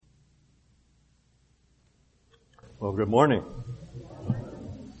Well, good morning.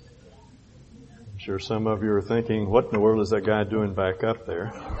 I'm sure some of you are thinking, what in the world is that guy doing back up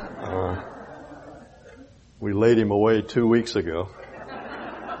there? We laid him away 2 weeks ago.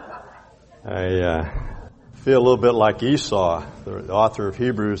 I feel a little bit like Esau. The author of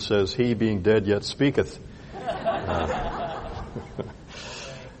Hebrews says, he being dead yet speaketh.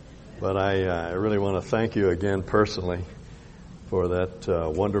 But I really want to thank you again personally for that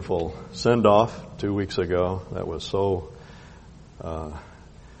wonderful send-off 2 weeks ago. That was so, I'll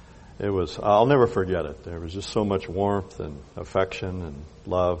never forget it. There was just so much warmth and affection and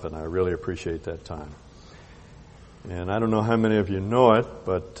love, and I really appreciate that time. And I don't know how many of you know it,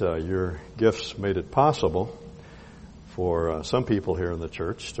 but your gifts made it possible for some people here in the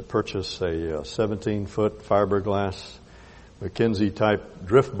church to purchase a 17-foot fiberglass McKinsey-type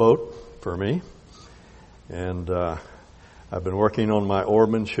drift boat for me. And I've been working on my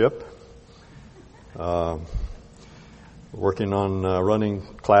oarmanship, working on running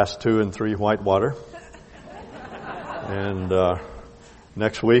Class 2 and 3 whitewater. And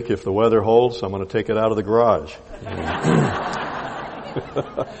next week, if the weather holds, I'm going to take it out of the garage.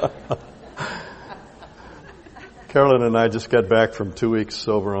 Carolyn and I just got back from 2 weeks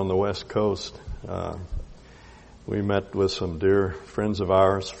over on the West Coast. We met with some dear friends of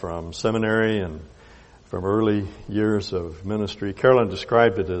ours from seminary and from early years of ministry. Carolyn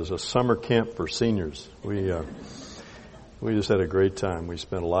described it as a summer camp for seniors. We just had a great time. We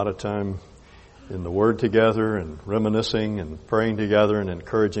spent a lot of time in the Word together and reminiscing and praying together and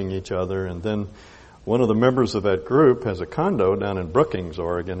encouraging each other. And then one of the members of that group has a condo down in Brookings,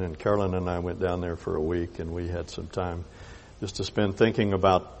 Oregon, and Carolyn and I went down there for a week, and we had some time just to spend thinking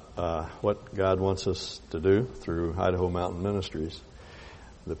about what God wants us to do through Idaho Mountain Ministries.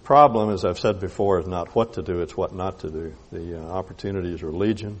 The problem, as I've said before, is not what to do, it's what not to do. The opportunities are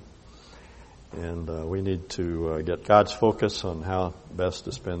legion, and we need to get God's focus on how best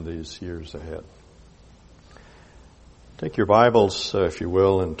to spend these years ahead. Take your Bibles, if you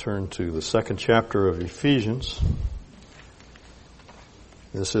will, and turn to the second chapter of Ephesians.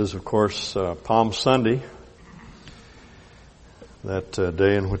 This is, of course, Palm Sunday, that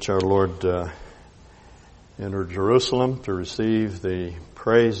day in which our Lord entered Jerusalem to receive the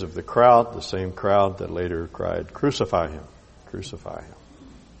praise of the crowd, the same crowd that later cried, "Crucify him, crucify him."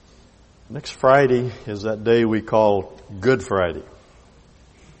 Next Friday is that day we call Good Friday.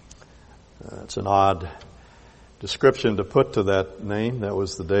 It's an odd description to put to that name. That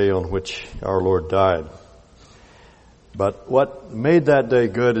was the day on which our Lord died. But what made that day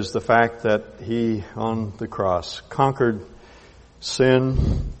good is the fact that He, on the cross, conquered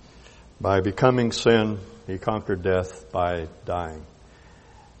sin by becoming sin. He conquered death by dying.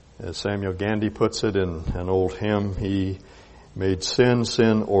 As Samuel Gandy puts it in an old hymn, He made sin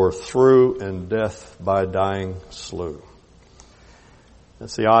o'erthrew, and death by dying slew.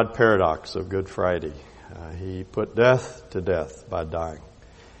 That's the odd paradox of Good Friday. He put death to death by dying.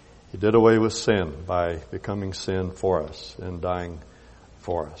 He did away with sin by becoming sin for us and dying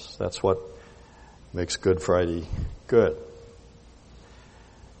for us. That's what makes Good Friday good.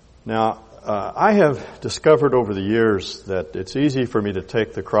 Now, I have discovered over the years that it's easy for me to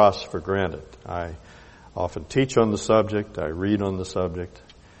take the cross for granted. I often teach on the subject, I read on the subject,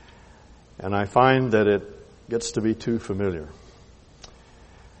 and I find that it gets to be too familiar.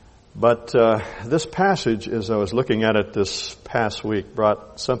 But this passage, as I was looking at it this past week,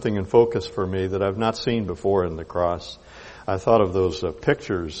 brought something in focus for me that I've not seen before in the cross. I thought of those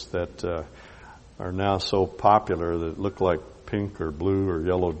pictures that are now so popular that look like pink or blue or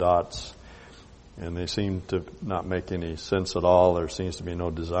yellow dots, and they seem to not make any sense at all. There seems to be no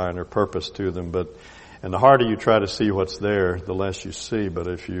design or purpose to them. And the harder you try to see what's there, the less you see. But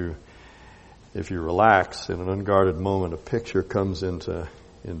if you relax in an unguarded moment, a picture comes into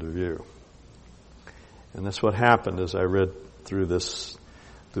view. And that's what happened as I read through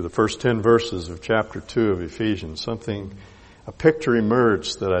the first 10 verses of chapter 2 of Ephesians. A picture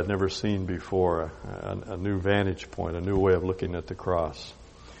emerged that I'd never seen before, a new vantage point, a new way of looking at the cross.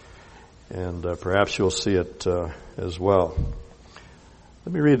 And perhaps you'll see it as well.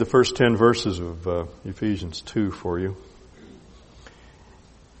 Let me read the first 10 verses of Ephesians 2 for you.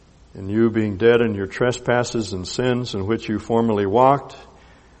 "And you, being dead in your trespasses and sins in which you formerly walked,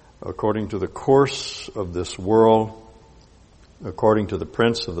 according to the course of this world, according to the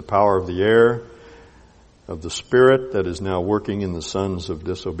prince of the power of the air, of the spirit that is now working in the sons of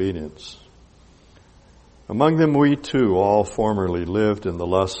disobedience. Among them we too all formerly lived in the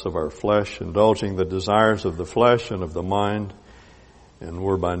lusts of our flesh, indulging the desires of the flesh and of the mind, and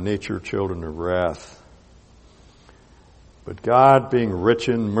were by nature children of wrath, But God, being rich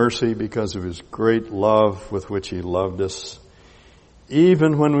in mercy because of His great love with which He loved us,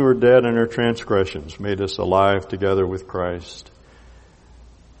 even when we were dead in our transgressions, made us alive together with Christ.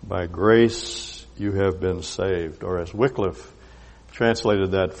 By grace you have been saved. Or as Wycliffe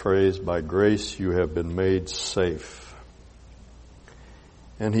translated that phrase, by grace you have been made safe.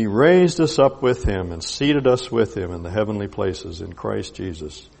 And He raised us up with Him and seated us with Him in the heavenly places in Christ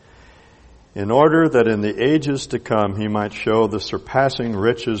Jesus, in order that in the ages to come He might show the surpassing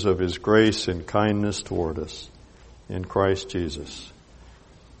riches of His grace and kindness toward us in Christ Jesus.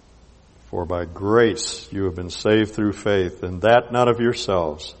 For by grace you have been saved through faith, and that not of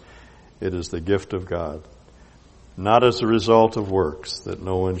yourselves. It is the gift of God, not as a result of works, that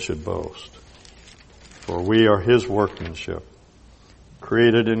no one should boast. For we are His workmanship,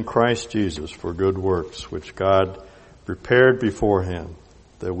 created in Christ Jesus for good works, which God prepared beforehand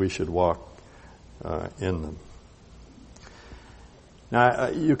that we should walk in them. Now,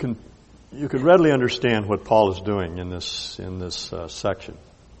 you can readily understand what Paul is doing in this section.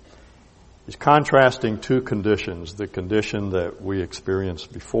 He's contrasting two conditions: the condition that we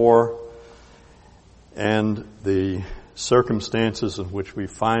experienced before, and the circumstances in which we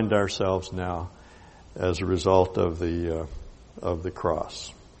find ourselves now as a result of the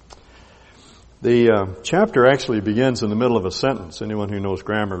cross. The chapter actually begins in the middle of a sentence. Anyone who knows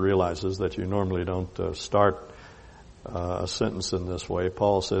grammar realizes that you normally don't start a sentence in this way.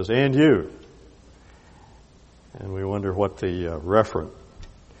 Paul says, "And you." And we wonder what the referent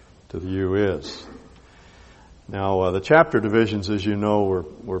to the you is. Now, the chapter divisions, as you know,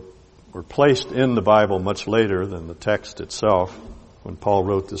 were placed in the Bible much later than the text itself. When Paul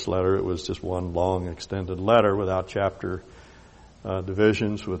wrote this letter, it was just one long, extended letter without chapter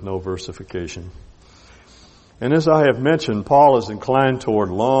divisions, with no versification. And as I have mentioned, Paul is inclined toward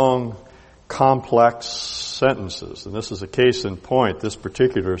long, complex sentences. And this is a case in point. This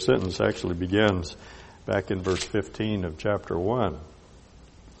particular sentence actually begins back in verse 15 of chapter 1.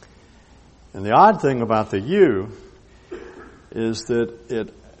 And the odd thing about the you is that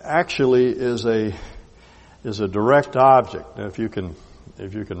it actually is a direct object. Now, if you can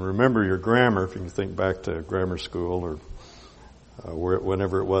remember your grammar, if you can think back to grammar school or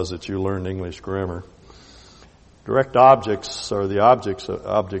whenever it was that you learned English grammar, direct objects are the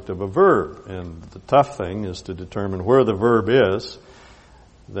object of a verb, and the tough thing is to determine where the verb is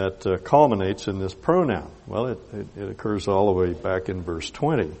that culminates in this pronoun. Well, it occurs all the way back in verse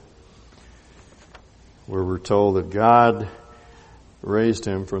 20, where we're told that God raised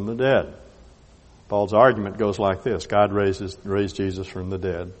Him from the dead. Paul's argument goes like this: God raised Jesus from the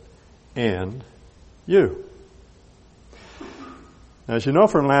dead, and you. As you know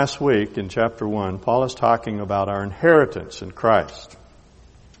from last week in chapter 1, Paul is talking about our inheritance in Christ.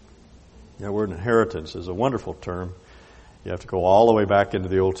 That word inheritance is a wonderful term. You have to go all the way back into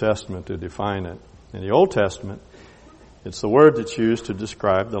the Old Testament to define it. In the Old Testament, it's the word that's used to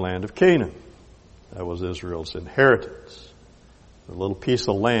describe the land of Canaan. That was Israel's inheritance. A little piece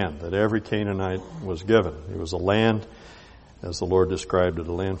of land that every Canaanite was given. It was a land, as the Lord described it,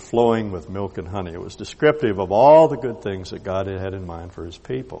 a land flowing with milk and honey. It was descriptive of all the good things that God had in mind for His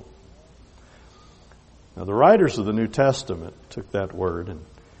people. Now, the writers of the New Testament took that word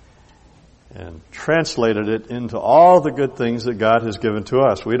and translated it into all the good things that God has given to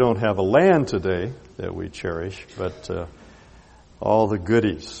us. We don't have a land today that we cherish, but all the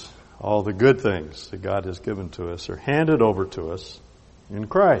goodies, all the good things that God has given to us are handed over to us in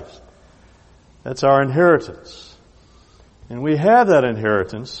Christ. That's our inheritance. And we have that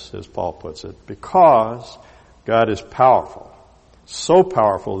inheritance, as Paul puts it, because God is powerful. So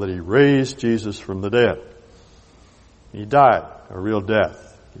powerful that He raised Jesus from the dead. He died a real death.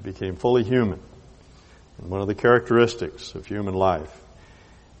 He became fully human. And one of the characteristics of human life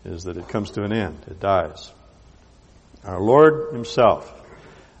is that it comes to an end. It dies. Our Lord Himself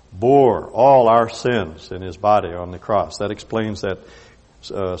bore all our sins in His body on the cross. That explains that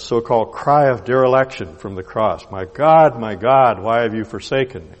so-called cry of dereliction from the cross. My God, why have you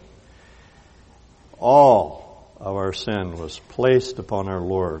forsaken me? All of our sin was placed upon our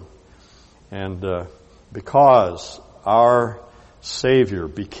Lord. And because our Savior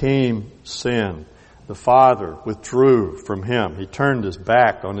became sin, the Father withdrew from Him. He turned His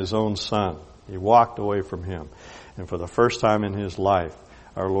back on His own Son. He walked away from Him. And for the first time in His life,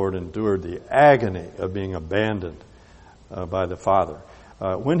 our Lord endured the agony of being abandoned by the Father.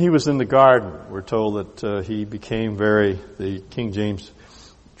 When He was in the garden, we're told that He became the King James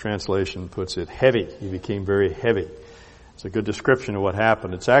translation puts it, heavy. He became very heavy. It's a good description of what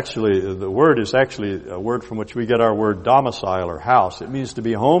happened. The word is actually a word from which we get our word domicile or house. It means to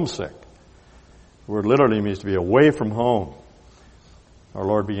be homesick. The word literally means to be away from home. Our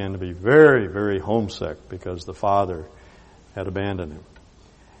Lord began to be very, very homesick because the Father had abandoned him.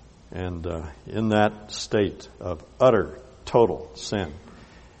 And in that state of utter, total sin,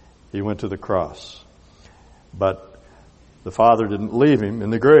 he went to the cross. But the Father didn't leave him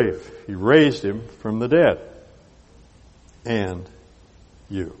in the grave. He raised him from the dead. And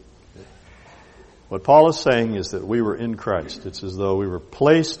you. What Paul is saying is that we were in Christ. It's as though we were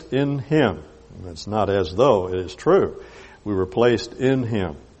placed in him. It's not as though, it is true. We were placed in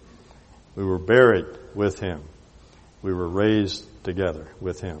him. We were buried with him. We were raised together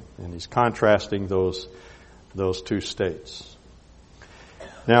with him. And he's contrasting those two states.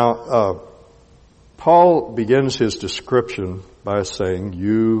 Now, Paul begins his description by saying,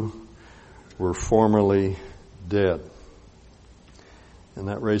 you were formerly dead. And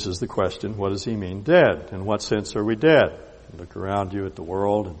that raises the question, what does he mean, dead? In what sense are we dead? You look around you at the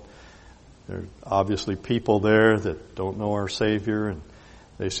world, and there are obviously people there that don't know our Savior, and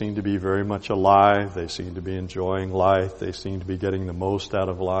they seem to be very much alive. They seem to be enjoying life. They seem to be getting the most out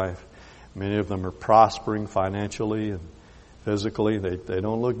of life. Many of them are prospering financially and physically. They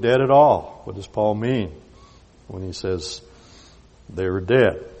don't look dead at all. What does Paul mean when he says they were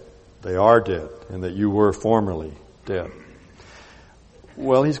dead? They are dead, and that you were formerly dead.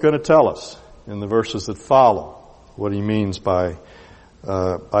 Well, he's going to tell us in the verses that follow what he means by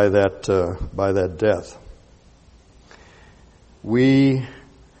that death. We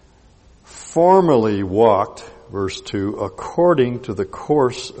formerly walked, verse 2, according to the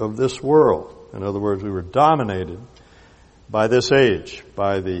course of this world. In other words, we were dominated by this age,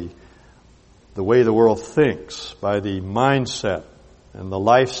 by the way the world thinks, by the mindset and the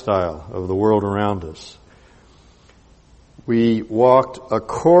lifestyle of the world around us. We walked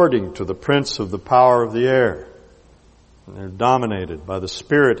according to the prince of the power of the air. And they're dominated by the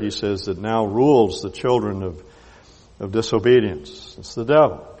spirit, he says, that now rules the children of disobedience. It's the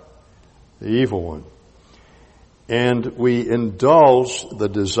devil, the evil one. And we indulge the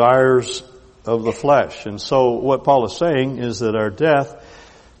desires of the flesh. And so what Paul is saying is that our death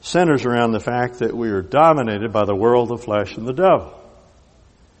centers around the fact that we are dominated by the world, the flesh, and the devil.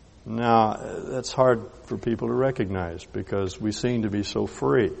 Now, that's hard for people to recognize because we seem to be so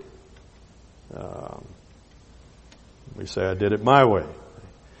free. We say, I did it my way.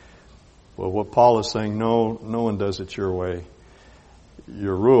 Well, what Paul is saying, no one does it your way.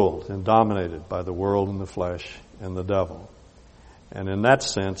 You're ruled and dominated by the world and the flesh and the devil. And in that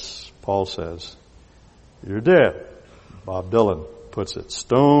sense, Paul says, you're dead. Bob Dylan puts it,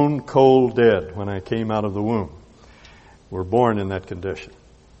 stone cold dead when I came out of the womb. We're born in that condition.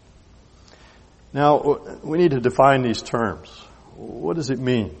 Now, we need to define these terms. What does it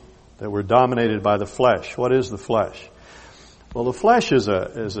mean that we're dominated by the flesh? What is the flesh? Well, the flesh is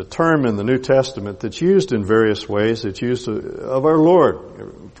a term in the New Testament that's used in various ways. It's used of our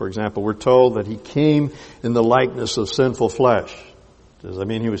Lord. For example, we're told that he came in the likeness of sinful flesh. Does that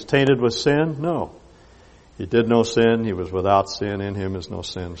mean he was tainted with sin? No. He did no sin. He was without sin. In him is no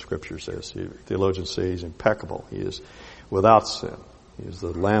sin, Scripture says. Theologians say he's impeccable. He is without sin. He is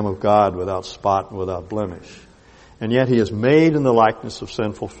the Lamb of God without spot and without blemish. And yet he is made in the likeness of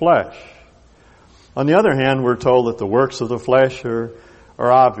sinful flesh. On the other hand, we're told that the works of the flesh are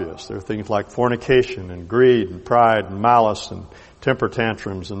obvious. There are things like fornication and greed and pride and malice and temper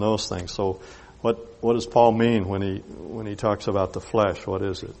tantrums and those things. So what does Paul mean when he talks about the flesh? What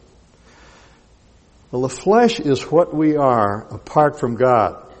is it? Well, the flesh is what we are apart from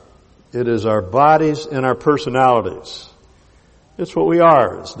God. It is our bodies and our personalities. It's what we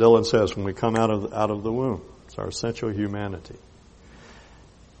are, as Dylan says, when we come out of the womb. It's our essential humanity.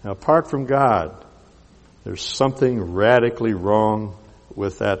 Now, apart from God, there's something radically wrong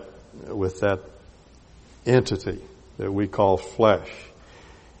with that entity that we call flesh.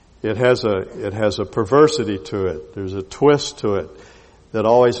 It has a perversity to it. There's a twist to it that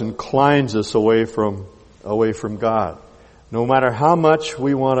always inclines us away from God. No matter how much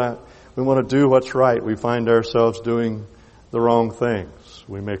we want to do what's right, we find ourselves doing the wrong things.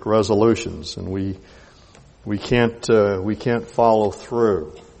 We make resolutions and we can't follow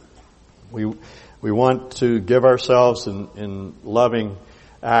through. We want to give ourselves in loving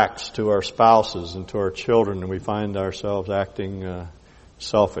acts to our spouses and to our children, and we find ourselves acting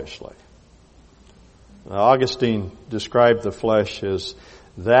selfishly. Augustine described the flesh as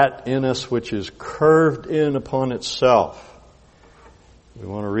that in us which is curved in upon itself. We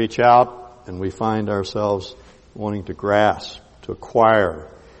want to reach out, and we find ourselves wanting to grasp, to acquire,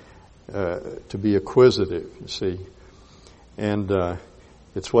 to be acquisitive, you see. And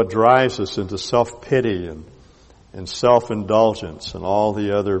it's what drives us into self-pity and self-indulgence and all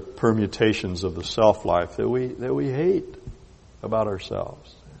the other permutations of the self-life that we hate about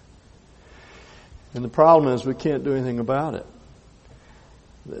ourselves. And the problem is we can't do anything about it.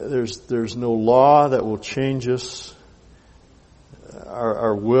 There's no law that will change us.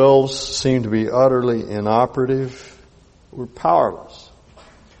 Our wills seem to be utterly inoperative. We're powerless.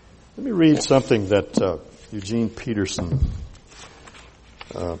 Let me read something that Eugene Peterson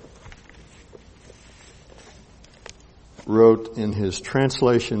wrote in his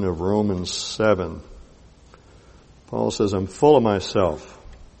translation of Romans 7. Paul says, I'm full of myself.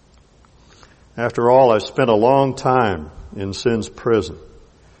 After all, I've spent a long time in sin's prison.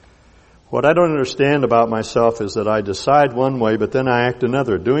 What I don't understand about myself is that I decide one way, but then I act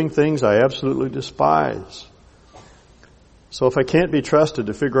another, doing things I absolutely despise. So if I can't be trusted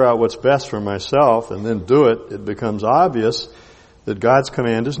to figure out what's best for myself and then do it, it becomes obvious that God's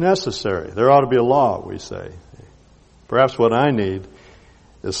command is necessary. There ought to be a law, we say. Perhaps what I need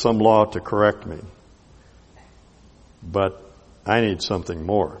is some law to correct me. But I need something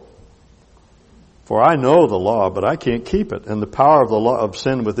more. For I know the law, but I can't keep it. And the power of the law of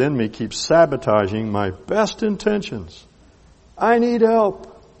sin within me keeps sabotaging my best intentions. I need help.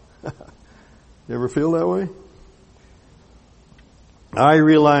 You ever feel that way? I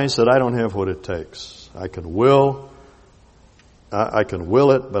realize that I don't have what it takes. I can will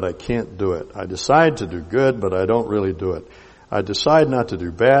it, but I can't do it. I decide to do good, but I don't really do it. I decide not to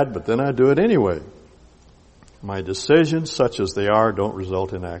do bad, but then I do it anyway. My decisions, such as they are, don't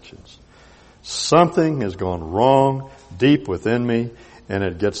result in actions. Something has gone wrong deep within me, and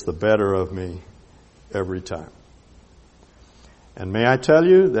it gets the better of me every time. And may I tell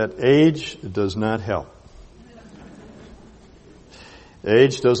you that age does not help.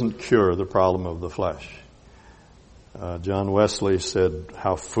 Age doesn't cure the problem of the flesh. John Wesley said,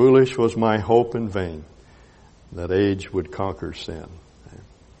 how foolish was my hope in vain that age would conquer sin.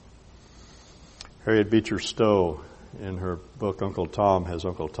 Harriet Beecher Stowe, in her book Uncle Tom, has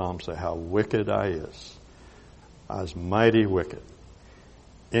Uncle Tom say, how wicked I is. I was mighty wicked.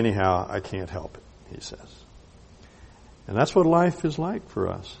 Anyhow, I can't help it, he says. And that's what life is like for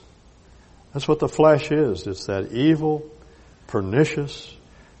us. That's what the flesh is. It's that evil, pernicious,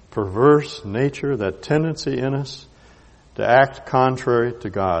 perverse nature, that tendency in us to act contrary to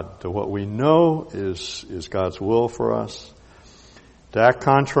God, to what we know is God's will for us, to act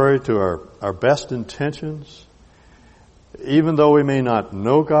contrary to our best intentions. Even though we may not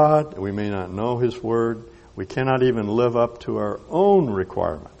know God, we may not know His Word, we cannot even live up to our own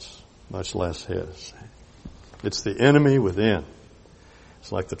requirements, much less His. It's the enemy within.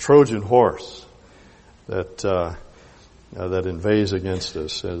 It's like the Trojan horse that inveighs against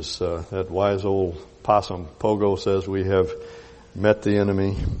us. As that wise old possum Pogo says, we have met the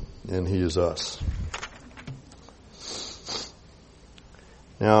enemy and he is us.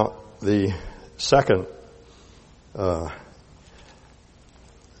 Now, the second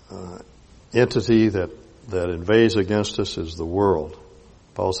entity that inveighs against us is the world.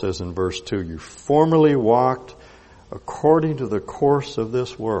 Paul says in verse 2, you formerly walked according to the course of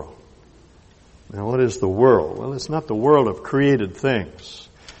this world. Now, what is the world? Well, it's not the world of created things.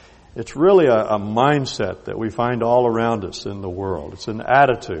 It's really a mindset that we find all around us in the world. It's an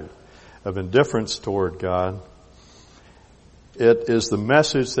attitude of indifference toward God. It is the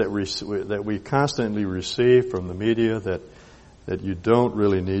message that we constantly receive from the media that you don't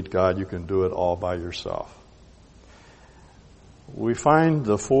really need God. You can do it all by yourself. We find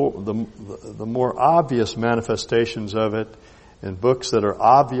the more obvious manifestations of it in books that are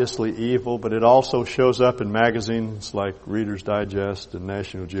obviously evil, but it also shows up in magazines like Reader's Digest and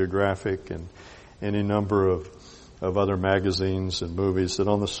National Geographic and any number of other magazines and movies that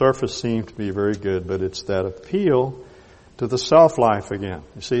on the surface seem to be very good, but it's that appeal to the self-life again.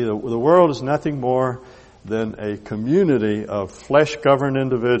 You see, the world is nothing more than a community of flesh-governed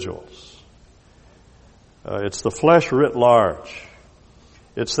individuals. It's the flesh writ large.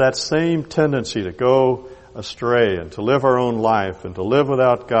 It's that same tendency to go astray and to live our own life and to live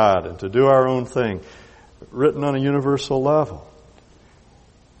without God and to do our own thing, written on a universal level.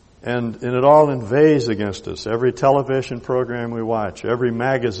 And it all inveighs against us. Every television program we watch, every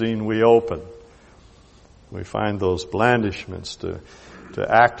magazine we open, we find those blandishments to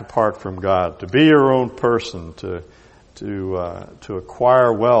act apart from God, to be your own person, to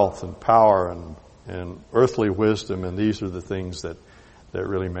acquire wealth and power and earthly wisdom, and these are the things that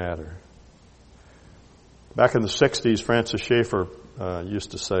really matter. Back in the 60s, Francis Schaeffer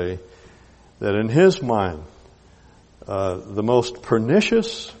used to say that in his mind, the most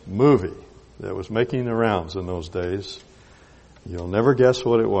pernicious movie that was making the rounds in those days, you'll never guess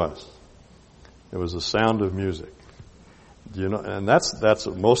what it was. It was The Sound of Music. You know, and that's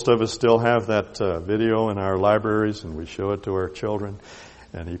most of us still have that video in our libraries, and we show it to our children.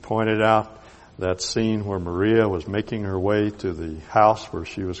 And he pointed out that scene where Maria was making her way to the house where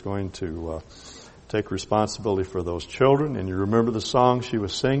she was going to take responsibility for those children. And you remember the song she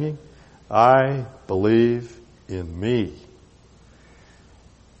was singing? I believe in me.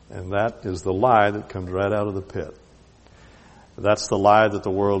 And that is the lie that comes right out of the pit. That's the lie that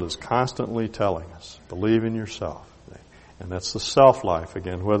the world is constantly telling us. Believe in yourself. And that's the self-life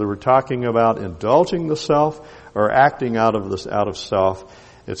again. Whether we're talking about indulging the self or acting out of self,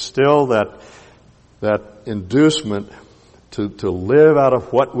 it's still that inducement to live out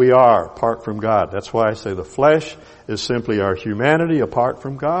of what we are apart from God. That's why I say the flesh is simply our humanity apart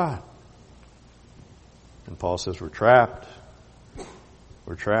from God. And Paul says we're trapped.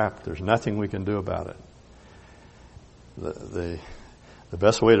 We're trapped. There's nothing we can do about it. The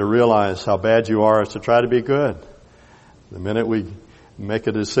best way to realize how bad you are is to try to be good. The minute we make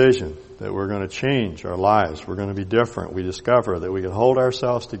a decision that we're going to change our lives, we're going to be different, we discover that we can hold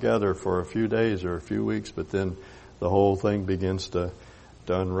ourselves together for a few days or a few weeks, but then the whole thing begins to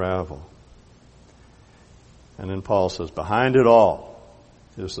unravel. And then Paul says, behind it all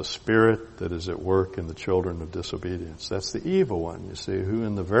is the spirit that is at work in the children of disobedience. That's the evil one, you see, who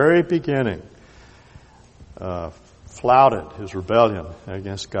in the very beginning flouted his rebellion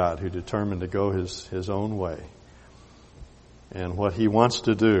against God, who determined to go his own way. And what he wants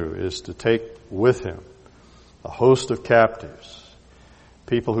to do is to take with him a host of captives,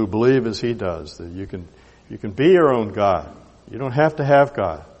 people who believe as he does, that you can be your own God. You don't have to have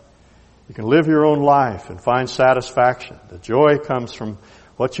God. You can live your own life and find satisfaction. The joy comes from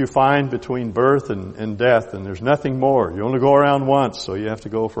what you find between birth and death, and there's nothing more. You only go around once, so you have to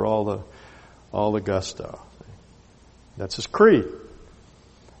go for all the gusto. That's his creed.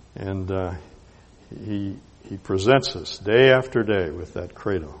 And he presents us day after day with that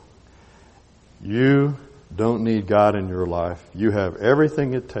credo. You don't need God in your life. You have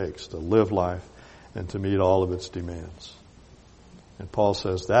everything it takes to live life and to meet all of its demands. And Paul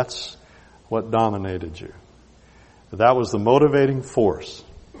says that's what dominated you. That was the motivating force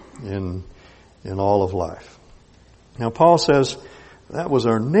in all of life. Now Paul says that was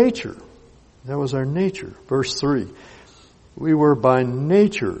our nature. That was our nature. Verse 3. We were by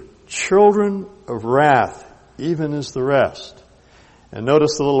nature children of wrath, even as the rest. And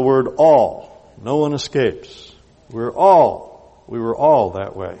notice the little word all. No one escapes. We were all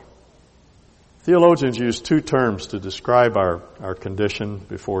that way. Theologians use two terms to describe our condition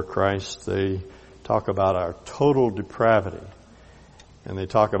before Christ. They talk about our total depravity, and they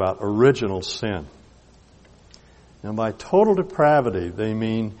talk about original sin. Now by total depravity, they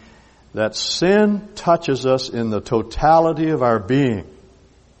mean that sin touches us in the totality of our being.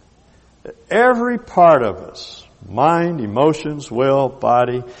 Every part of us, mind, emotions, will,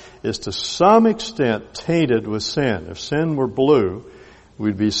 body, is to some extent tainted with sin. If sin were blue,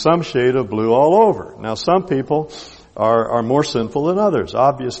 we'd be some shade of blue all over. Now some people are more sinful than others,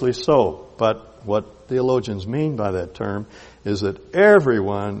 obviously so. But what theologians mean by that term is that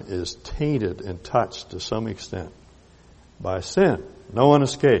everyone is tainted and touched to some extent by sin. No one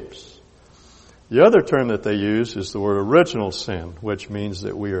escapes. The other term that they use is the word original sin, which means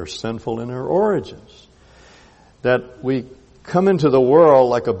that we are sinful in our origins. That we come into the world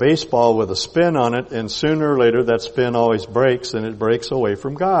like a baseball with a spin on it, and sooner or later that spin always breaks, and it breaks away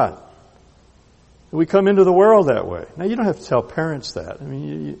from God. We come into the world that way. Now you don't have to tell parents that. I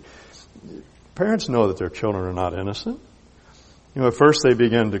mean, parents know that their children are not innocent. You know, at first they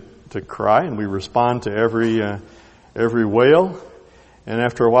begin to cry, and we respond to every wail. And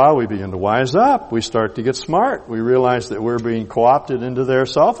after a while, we begin to wise up. We start to get smart. We realize that we're being co-opted into their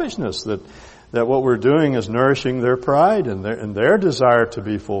selfishness, that what we're doing is nourishing their pride and their desire to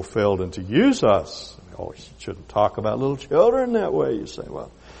be fulfilled and to use us. Oh, you shouldn't talk about little children that way. You say,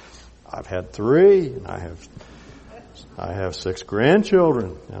 well, I've had 3, and I have 6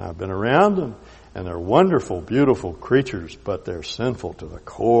 grandchildren, and I've been around them, and they're wonderful, beautiful creatures, but they're sinful to the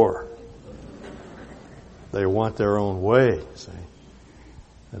core. They want their own way, see.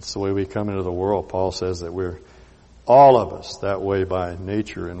 That's the way we come into the world. Paul says that we're, all of us, that way by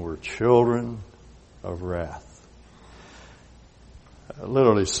nature, and we're children of wrath.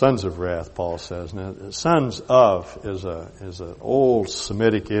 Literally sons of wrath, Paul says. Now, sons of is an old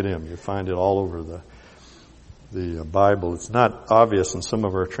Semitic idiom. You find it all over the Bible. It's not obvious in some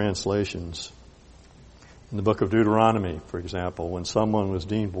of our translations. In the book of Deuteronomy, for example, when someone was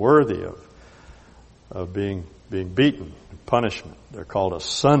deemed worthy of being beaten, punishment, they're called a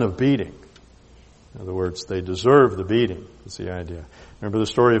son of beating. In other words, they deserve the beating, is the idea. Remember the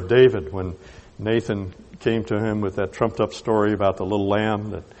story of David when Nathan came to him with that trumped up story about the little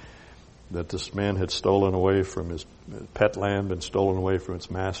lamb that this man had stolen away from his pet lamb, been stolen away from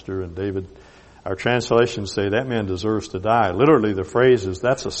its master. And David, our translations say that man deserves to die. Literally the phrase is,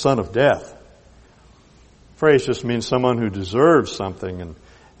 that's a son of death. The phrase just means someone who deserves something, and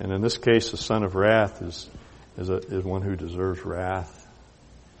in this case, the son of wrath is one who deserves wrath.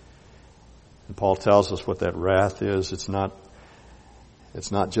 And Paul tells us what that wrath is. It's not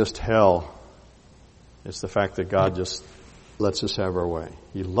just hell. It's the fact that God just lets us have our way.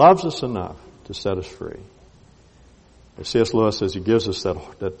 He loves us enough to set us free. As C.S. Lewis says, He gives us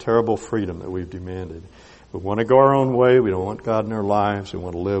that terrible freedom that we've demanded. We want to go our own way. We don't want God in our lives. We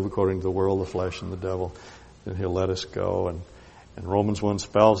want to live according to the world, the flesh, and the devil. Then He'll let us go. And Romans 1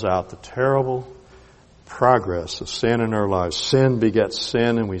 spells out the terrible progress of sin in our lives. Sin begets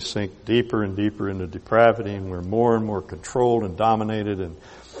sin, and we sink deeper and deeper into depravity, and we're more and more controlled and dominated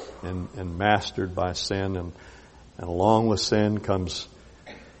and mastered by sin. And along with sin comes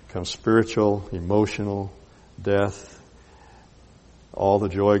spiritual, emotional death. All the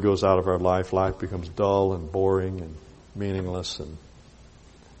joy goes out of our life. Life becomes dull and boring and meaningless and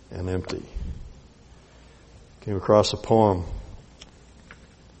empty. Came across a poem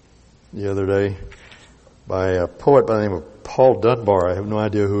the other day by a poet by the name of Paul Dunbar. I have no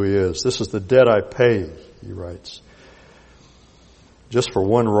idea who he is. This is the debt I pay, he writes. Just for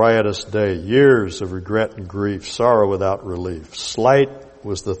one riotous day, years of regret and grief, sorrow without relief. Slight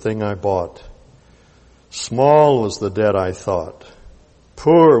was the thing I bought. Small was the debt I thought.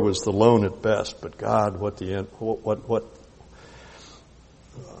 Poor was the loan at best. But God, but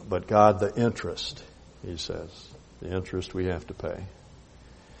God, the interest, he says, the interest we have to pay.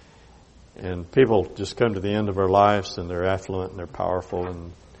 And people just come to the end of our lives, and they're affluent and they're powerful,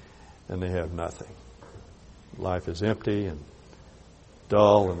 and they have nothing. Life is empty and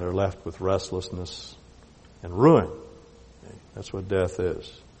dull, and they're left with restlessness and ruin. That's what death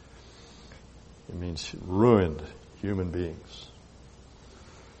is. It means ruined human beings.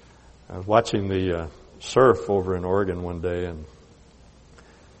 I was watching the surf over in Oregon one day, and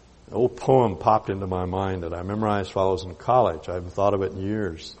an old poem popped into my mind that I memorized while I was in college. I haven't thought of it in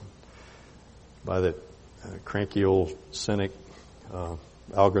years. By the cranky old cynic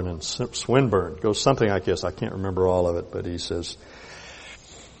Algernon Swinburne. It goes something like this. I can't remember all of it, but he says,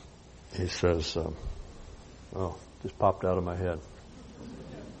 just popped out of my head.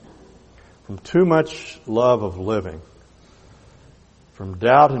 From too much love of living, from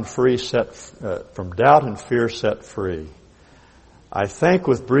doubt and fear set free, I thank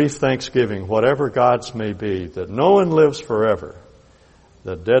with brief thanksgiving, whatever God's may be, that no one lives forever,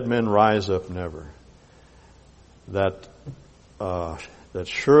 that dead men rise up never, that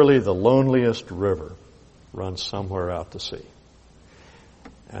surely the loneliest river runs somewhere out to sea.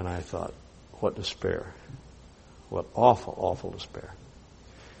 And I thought, what despair. What awful, awful despair.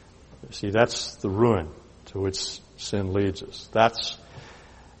 See, that's the ruin to which sin leads us. That's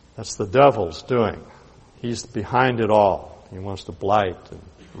the devil's doing. He's behind it all. He wants to blight and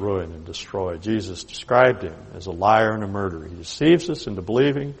ruin and destroy. Jesus described him as a liar and a murderer. He deceives us into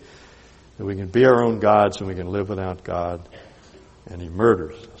believing that we can be our own gods and we can live without God. And he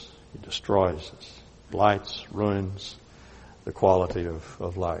murders us. He destroys us. Blights, ruins the quality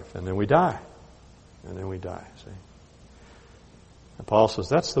of life. And then we die. See? And Paul says,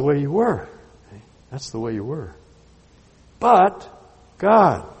 that's the way you were. That's the way you were. But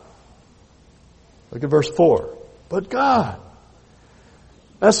God. Look at verse 4. But God.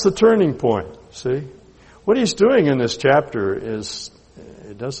 That's the turning point, see? What he's doing in this chapter is,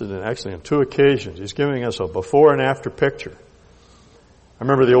 he does it actually on two occasions. He's giving us a before and after picture. I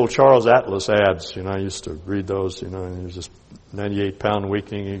remember the old Charles Atlas ads, I used to read those, and he was this 98-pound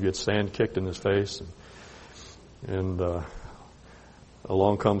weakling, he'd get sand kicked in his face. And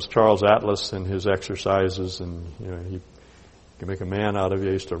along comes Charles Atlas and his exercises, and, he can make a man out of you.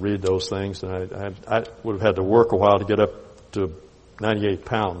 I used to read those things, and I would have had to work a while to get up to 98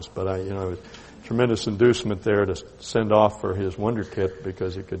 pounds, but tremendous inducement there to send off for his Wonder Kit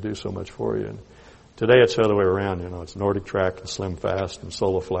because it could do so much for you. And today it's the other way around, it's Nordic Track and Slim Fast and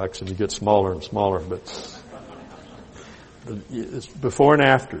Soloflex, and you get smaller and smaller, but it's before and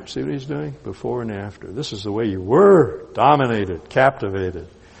after. See what he's doing? Before and after. This is the way you were, dominated, captivated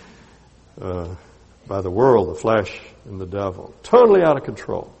by the world, the flesh, and the devil. Totally out of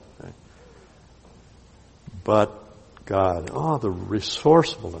control. Okay? But God, the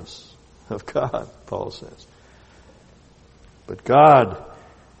resourcefulness of God, Paul says. But God,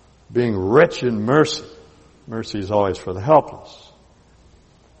 being rich in mercy, mercy is always for the helpless.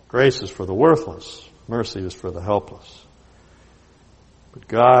 Grace is for the worthless. Mercy is for the helpless. But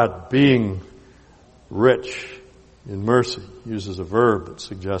God, being rich in mercy. He uses a verb that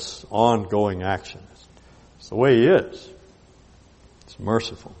suggests ongoing action. It's the way He is. It's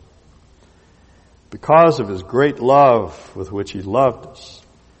merciful. Because of His great love with which He loved us.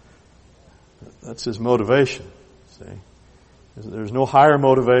 That's His motivation. See? There's no higher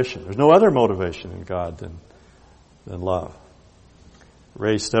motivation. There's no other motivation in God than love.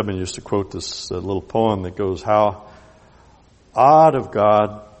 Ray Stedman used to quote this little poem that goes, "How odd of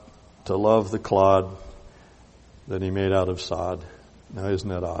God to love the clod that He made out of sod." Now, isn't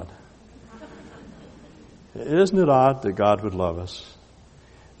that odd? Isn't it odd that God would love us?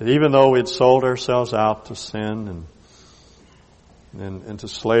 That even though we'd sold ourselves out to sin and to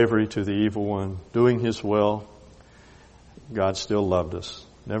slavery to the evil one, doing His will, God still loved us.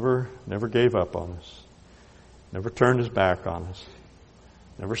 Never gave up on us. Never turned His back on us.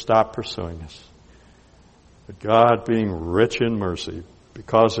 Never stopped pursuing us. But God, being rich in mercy,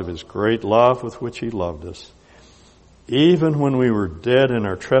 because of His great love with which He loved us, even when we were dead in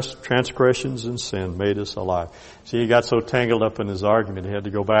our transgressions and sin, made us alive. See, he got so tangled up in his argument, he had to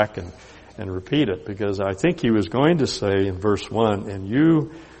go back and repeat it, because I think he was going to say in verse 1, "And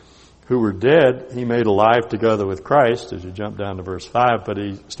you who were dead, He made alive together with Christ," as you jump down to verse 5, but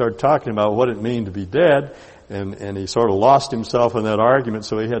he started talking about what it meant to be dead, and he sort of lost himself in that argument,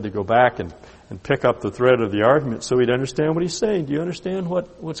 so he had to go back and pick up the thread of the argument so he'd understand what he's saying. Do you understand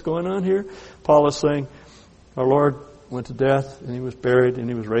what's going on here? Paul is saying, our Lord went to death, and He was buried, and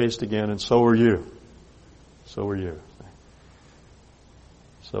He was raised again, and so were you. So were you.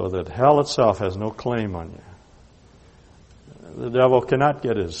 So that hell itself has no claim on you. The devil cannot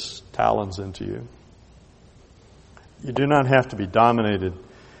get his talons into you. You do not have to be dominated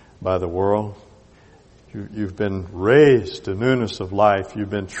by the world. You've been raised to newness of life. You've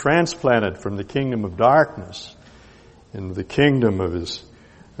been transplanted from the kingdom of darkness into the kingdom of His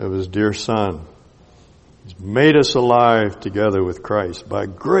dear Son. He's made us alive together with Christ. By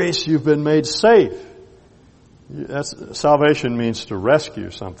grace you've been made safe. Salvation means to rescue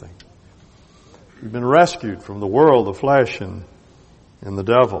something. You've been rescued from the world, the flesh, and the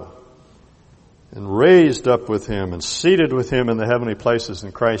devil. And raised up with Him and seated with Him in the heavenly places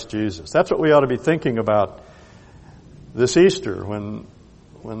in Christ Jesus. That's what we ought to be thinking about this Easter when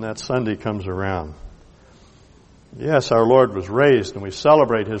that Sunday comes around. Yes, our Lord was raised and we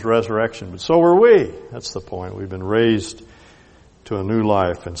celebrate His resurrection, but so were we. That's the point. We've been raised to a new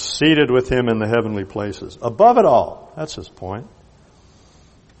life and seated with Him in the heavenly places. Above it all. That's His point.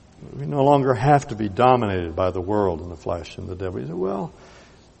 We no longer have to be dominated by the world and the flesh and the devil. You say, well,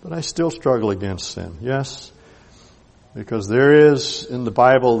 but I still struggle against sin. Yes, because there is in the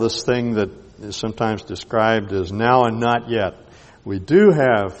Bible this thing that is sometimes described as now and not yet. We do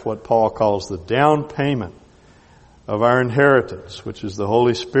have what Paul calls the down payment of our inheritance, which is the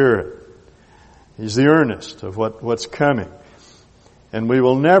Holy Spirit. He's the earnest of what's coming. And we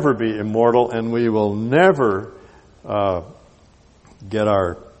will never be immortal, and we will never get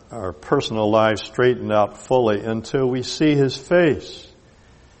our personal lives straightened out fully until we see His face.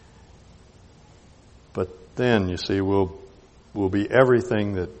 But then, you see, we'll be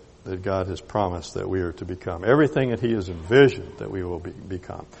everything that God has promised that we are to become. Everything that He has envisioned that we will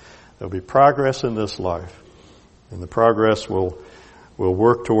become. There'll be progress in this life. And the progress will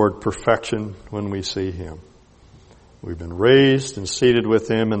work toward perfection when we see Him. We've been raised and seated with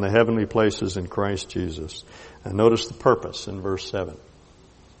Him in the heavenly places in Christ Jesus. And notice the purpose in verse 7.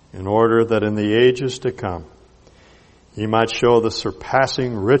 In order that in the ages to come, He might show the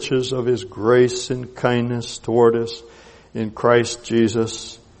surpassing riches of His grace and kindness toward us in Christ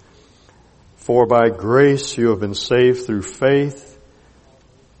Jesus. For by grace you have been saved through faith,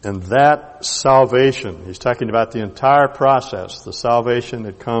 and that salvation, he's talking about the entire process, the salvation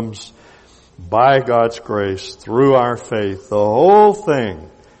that comes by God's grace through our faith. The whole thing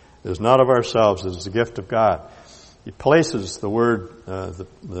is not of ourselves, it is the gift of God. He places the word,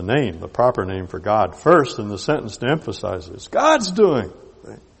 the name, the proper name for God first in the sentence to emphasize it. It's God's doing.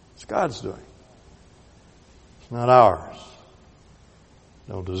 It's God's doing. It's not ours.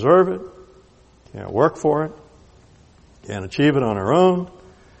 Don't deserve it. Can't work for it. Can't achieve it on our own.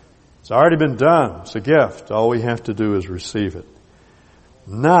 It's already been done. It's a gift. All we have to do is receive it.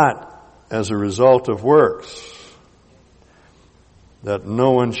 Not as a result of works, that no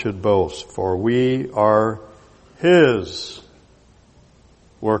one should boast, for we are His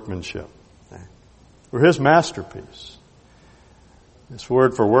workmanship. We're His masterpiece. This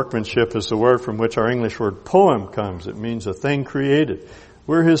word for workmanship is the word from which our English word poem comes. It means a thing created.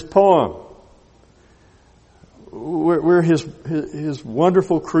 We're His poem. We're His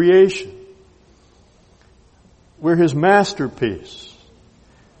wonderful creation. We're His masterpiece.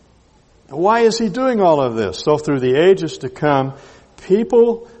 Why is He doing all of this? So through the ages to come,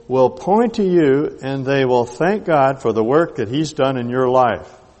 people will point to you and they will thank God for the work that He's done in your life.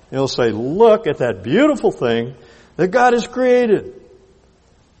 They'll say, look at that beautiful thing that God has created.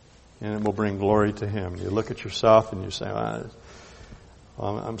 And it will bring glory to Him. You look at yourself and you say,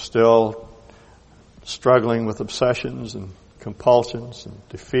 I'm still struggling with obsessions and compulsions and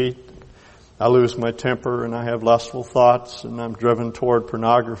defeat. I lose my temper and I have lustful thoughts and I'm driven toward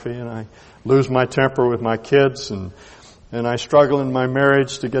pornography and I lose my temper with my kids and I struggle in my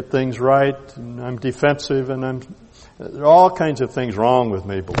marriage to get things right and I'm defensive and there are all kinds of things wrong with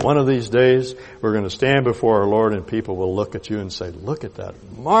me. But one of these days we're going to stand before our Lord and people will look at you and say, look at that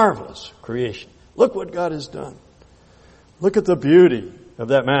marvelous creation. Look what God has done. Look at the beauty of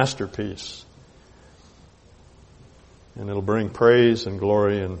that masterpiece. And it'll bring praise and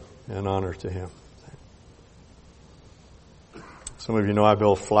glory and honor to Him. Some of you know I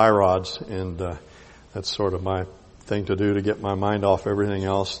build fly rods, and that's sort of my thing to do to get my mind off everything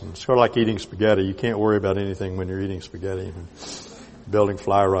else. And it's sort of like eating spaghetti. You can't worry about anything when you're eating spaghetti. And building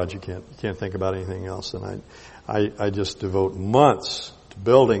fly rods, you can't think about anything else. And I just devote months to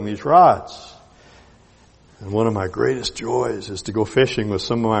building these rods. And one of my greatest joys is to go fishing with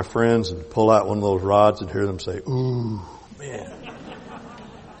some of my friends and pull out one of those rods and hear them say, ooh, man,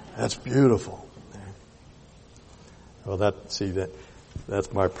 that's beautiful. Well,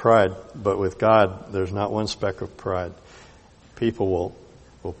 that's my pride. But with God, there's not one speck of pride. People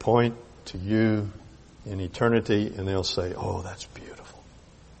will point to you in eternity and they'll say, oh, that's beautiful.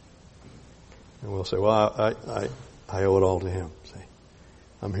 And we'll say, well, I owe it all to Him. See,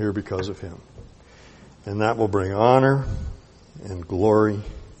 I'm here because of Him. And that will bring honor and glory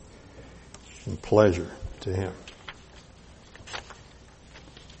and pleasure to Him.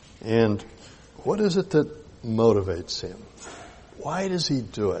 And what is it that motivates Him? Why does He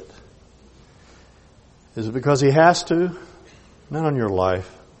do it? Is it because He has to? Not on your life.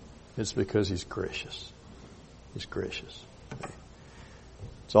 It's because He's gracious. He's gracious.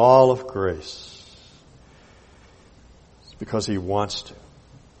 It's all of grace. It's because He wants to.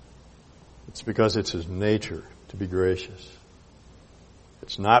 It's because it's His nature to be gracious.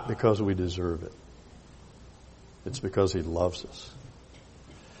 It's not because we deserve it. It's because He loves us.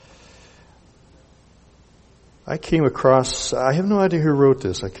 I have no idea who wrote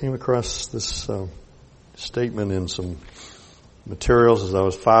this. I came across this statement in some materials as I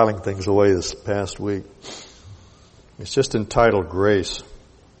was filing things away this past week. It's just entitled Grace.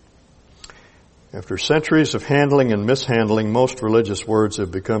 After centuries of handling and mishandling, most religious words have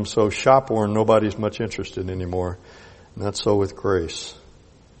become so shop-worn nobody's much interested anymore. Not so with grace.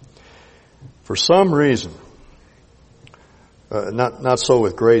 For some reason, not so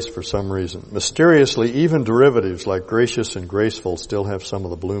with grace for some reason. Mysteriously, even derivatives like gracious and graceful still have some of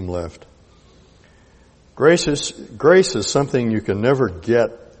the bloom left. Grace is something you can never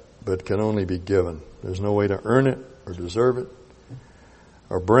get, but can only be given. There's no way to earn it or deserve it,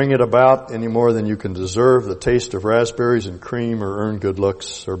 or bring it about any more than you can deserve the taste of raspberries and cream, or earn good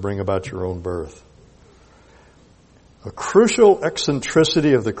looks, or bring about your own birth. A crucial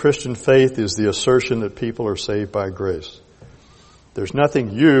eccentricity of the Christian faith is the assertion that people are saved by grace. There's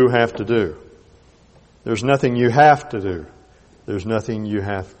nothing you have to do. There's nothing you have to do. There's nothing you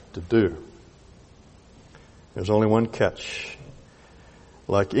have to do. There's only one catch.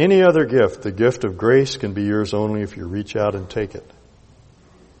 Like any other gift, the gift of grace can be yours only if you reach out and take it.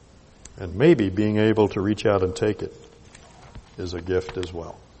 And maybe being able to reach out and take it is a gift as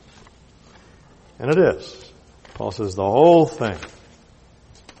well. And it is. Paul says the whole thing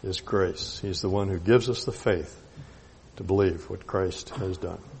is grace. He's the one who gives us the faith to believe what Christ has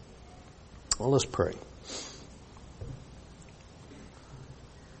done. Well, let's pray.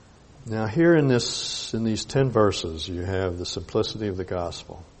 Now here in these 10 verses, you have the simplicity of the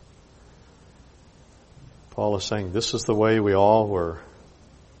gospel. Paul is saying this is the way we all were.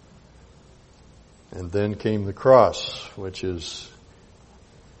 And then came the cross, which is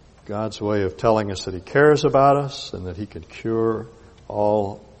God's way of telling us that He cares about us and that He can cure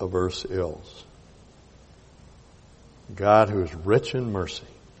all of earth's ills. God, who is rich in mercy,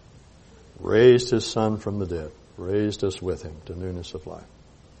 raised His Son from the dead, raised us with Him to newness of life.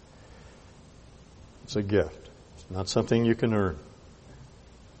 It's a gift. It's not something you can earn.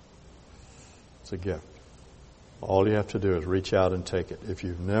 It's a gift. All you have to do is reach out and take it. If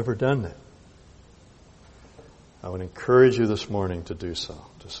you've never done that, I would encourage you this morning to do so.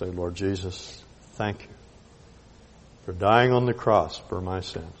 To say, Lord Jesus, thank you for dying on the cross for my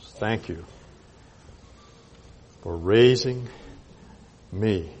sins. Thank you for raising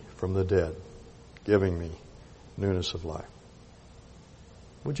me from the dead, giving me newness of life.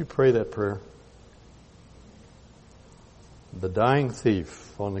 Would you pray that prayer? The dying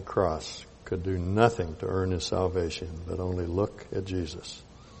thief on the cross could do nothing to earn his salvation, but only look at Jesus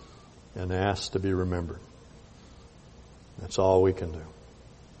and ask to be remembered. That's all we can do.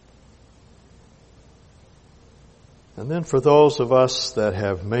 And then for those of us that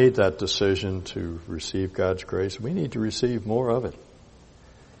have made that decision to receive God's grace, we need to receive more of it.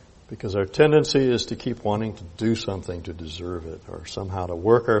 Because our tendency is to keep wanting to do something to deserve it, or somehow to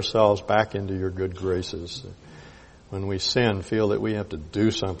work ourselves back into your good graces. When we sin, feel that we have to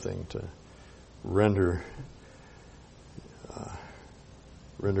do something to render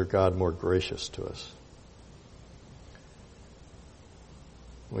God more gracious to us.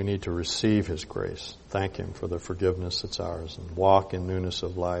 We need to receive His grace, thank Him for the forgiveness that's ours, and walk in newness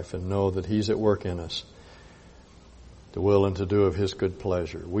of life, and know that He's at work in us, to will and to do of His good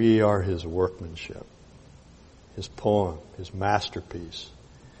pleasure. We are His workmanship, His poem, His masterpiece,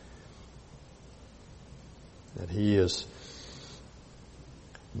 that He is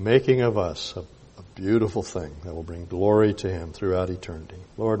making of us a beautiful thing that will bring glory to Him throughout eternity.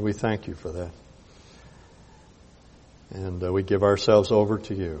 Lord, we thank You for that. And we give ourselves over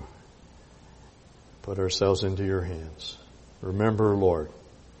to You. Put ourselves into Your hands. Remember, Lord,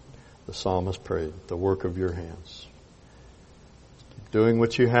 the psalmist prayed, the work of Your hands. Keep doing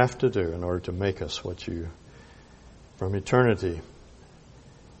what You have to do in order to make us what You, from eternity,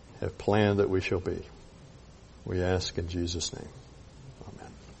 have planned that we shall be. We ask in Jesus' name.